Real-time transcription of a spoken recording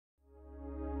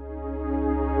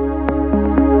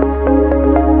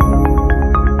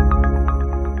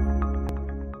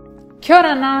Kia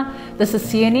ora, this is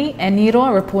Sieni and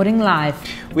Niro reporting live.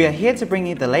 We are here to bring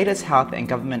you the latest health and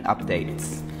government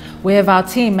updates. We have our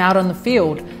team out on the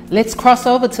field. Let's cross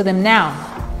over to them now.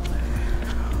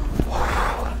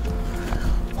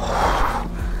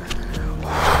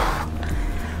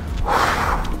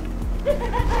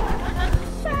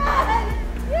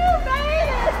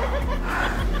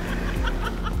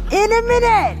 In a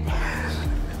minute!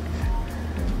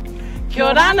 Kia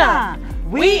ora.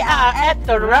 We are at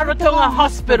the Rarotonga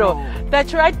Hospital.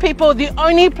 That's right, people, the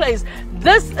only place.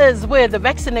 This is where the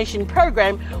vaccination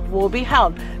program will be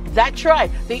held. That's right,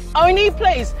 the only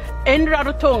place in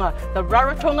Rarotonga, the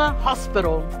Rarotonga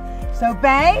Hospital. So,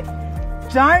 babe,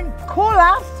 don't call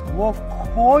us, we'll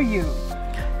call you.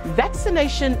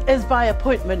 Vaccination is by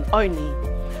appointment only.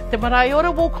 The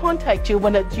Maraiora will contact you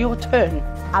when it's your turn.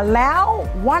 Allow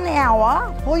 1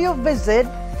 hour for your visit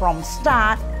from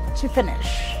start to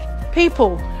finish.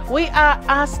 People, we are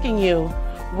asking you,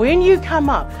 when you come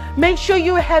up, make sure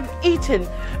you have eaten.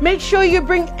 Make sure you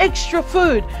bring extra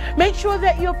food. Make sure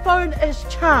that your phone is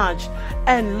charged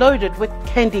and loaded with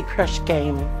Candy Crush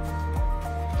game.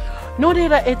 Nō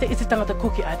reira e te tangata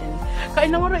kuki areni. Ka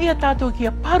ina waro ia tātou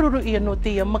kia paruru ia no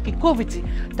te ia maki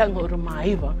COVID tanga uru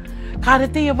maiwa. Kāre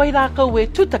te ia wairākau e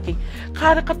tutaki.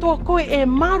 Kāre katoa koe e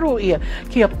maro ia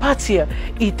kia patia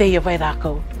I te ia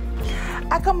wairākau.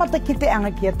 Aka mata ki te anga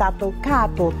ki a tātou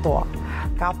kātotoa.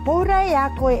 Ka pourai a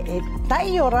koe e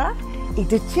tai ora I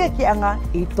te tia ki anga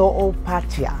I tō o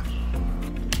Patia.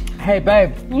 Hey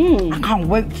babe, I can't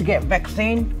wait to get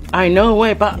vaccine. I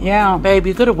know, but yeah, babe,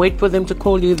 you gotta wait for them to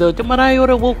call you though. Te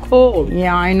Maraiora will call.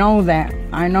 Yeah, I know that.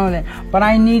 But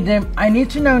I need them. I need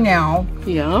to know now.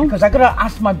 Yeah. Because I gotta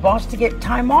ask my boss to get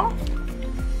time off.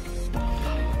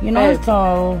 You know,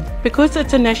 so because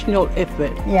it's a national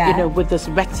effort, yeah, you know, with this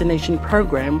vaccination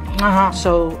program,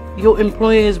 so your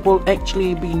employers will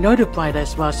actually be notified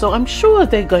as well. So I'm sure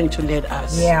they're going to let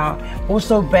us. Yeah.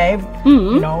 Also, babe,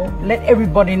 you know, let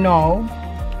everybody know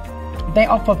they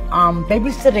offer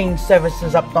babysitting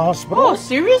services up the hospital. Oh,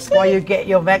 seriously? While you get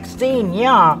your vaccine,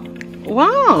 yeah.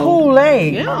 Wow. Cool,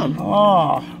 eh? Yeah.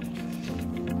 Oh.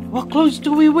 What clothes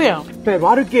do we wear? Babe,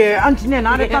 I don't care. Aunty Nane,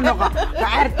 I don't know.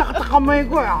 I don't know.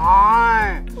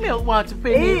 Milk water,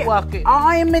 penny, wake.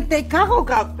 I am at the kako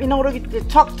cup. You know, the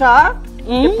doctor,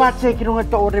 the part taking on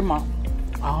the orima.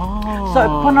 Oh. So,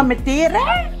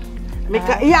 Ponametire? Make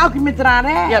a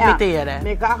Yakimitare? Yeah, Mitera.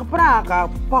 Make a praga,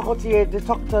 Pocoti, the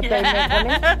doctor,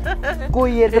 go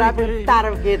ye driving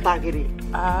Tarake Takiri.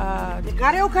 The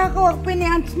Karaoke penny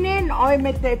Aunty Nane, I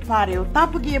met the patio.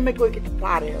 Tapaki make it the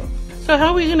patio. So how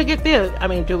are we going to get there? I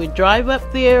mean, do we drive up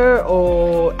there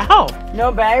or how?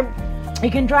 No, babe. You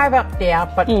can drive up there,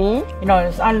 but you know,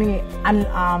 it's only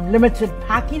limited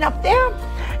parking up there.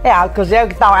 Yeah, because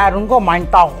they'll I don't go mind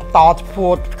thought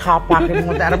put car parking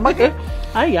with that.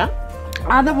 Oh yeah.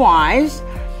 Otherwise,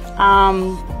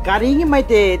 garingi mai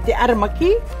te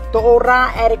aramaki to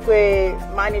ora adequate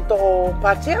mani to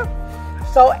patia.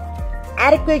 So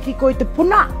adequate ki koi te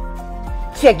puna,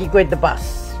 tia ki koi te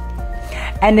bus.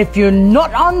 And if you're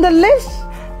not on the list,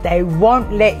 they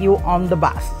won't let you on the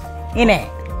bus. Ine?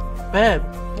 Babe.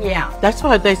 Yeah. That's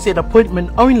why they said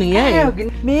appointment only, eh?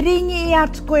 Me ringi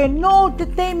at koe no te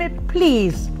teme,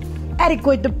 please. Ari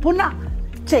koe te puna,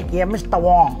 check here, Mr.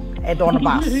 Wong, at on the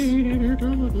bus.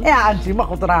 Yeah, Auntie,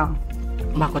 makotara.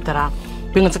 Makotara.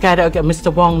 Pingan sakara okay,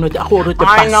 Mr. Wong no te ahoro te bus.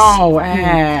 I know.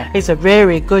 He's a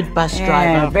very good bus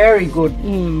driver. Very good.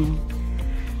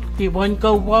 You won't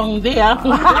go wrong there.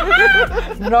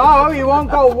 No, you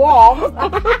won't go wrong.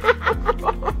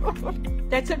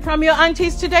 That's it from your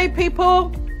aunties today,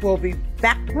 people. We'll be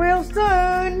back real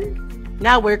soon.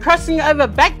 Now we're crossing over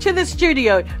back to the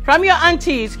studio. From your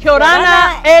aunties, Kia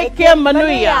ora e kia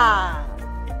manuia.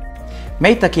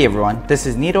 Mei taki everyone, this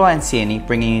is Niro and Sieni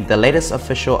bringing you the latest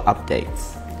official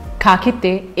updates. Ka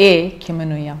kite e kia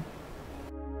manuia.